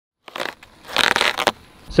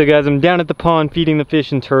So guys, I'm down at the pond feeding the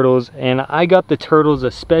fish and turtles, and I got the turtles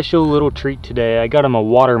a special little treat today. I got them a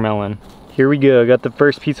watermelon. Here we go, I got the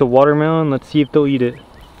first piece of watermelon. Let's see if they'll eat it.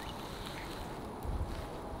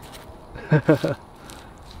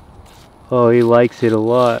 Oh, he likes it a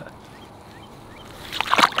lot.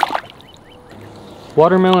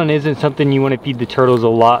 Watermelon isn't something you want to feed the turtles a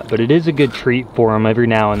lot, but it is a good treat for them every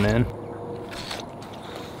now and then.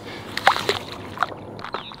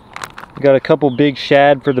 Got a couple big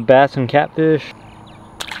shad for the bass and catfish.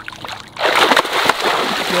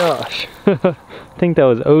 Gosh, I think that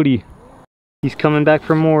was Odie. He's coming back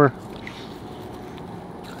for more.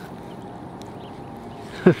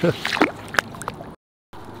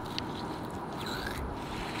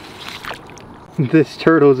 This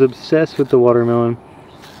turtle's obsessed with the watermelon.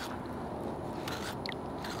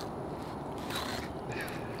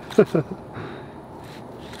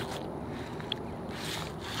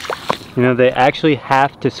 You know, they actually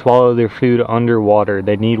have to swallow their food underwater.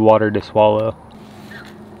 They need water to swallow.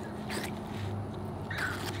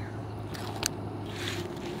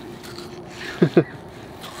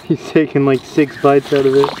 He's taking like 6 bites out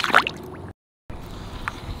of it.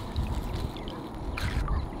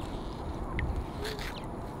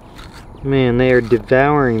 Man, they are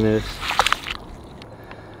devouring this.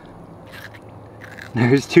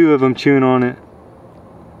 There's 2 of them chewing on it.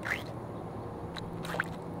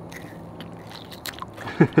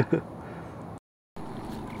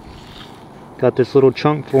 Got this little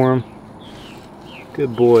chunk for him.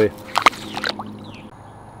 Good boy.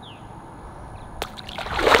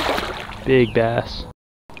 Big bass.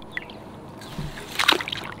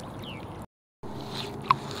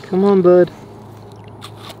 Come on, bud.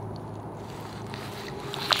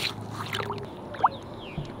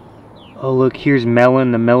 Oh look, here's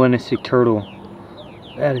Melon, the melanistic turtle.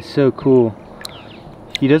 That is so cool.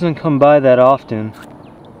 He doesn't come by that often.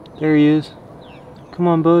 There he is. Come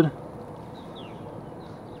on, bud.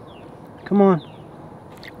 Come on.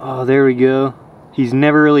 Oh, there we go. He's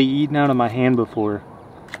never really eaten out of my hand before.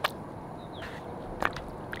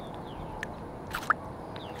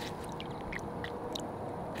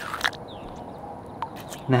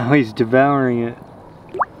 Now he's devouring it.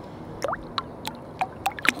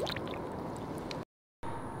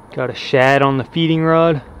 Got a shad on the feeding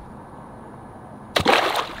rod.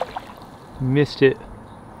 Missed it.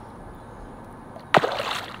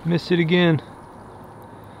 Missed it again.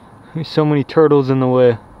 There's so many turtles in the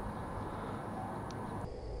way.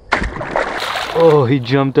 Oh, he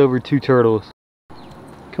jumped over 2 turtles.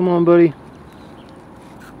 Come on, buddy.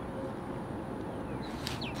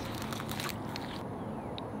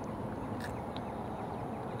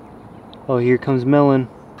 Oh, here comes Melon.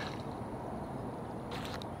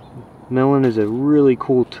 Melon is a really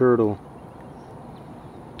cool turtle.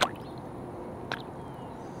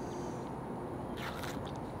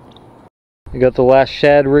 I got the last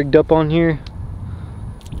shad rigged up on here.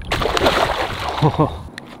 Oh,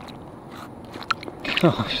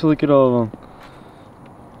 gosh, look at all of them.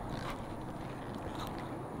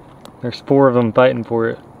 There's 4 of them fighting for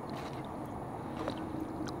it.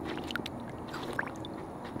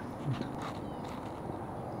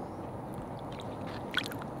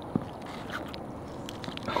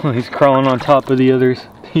 Oh, he's crawling on top of the others.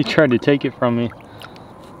 He tried to take it from me.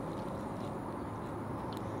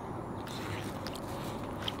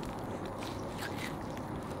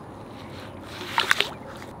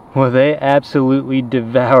 Well, they absolutely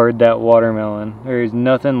devoured that watermelon. There is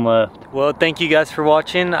nothing left. Well, thank you guys for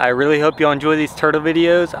watching. I really hope you all enjoy these turtle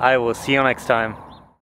videos. I will see you next time.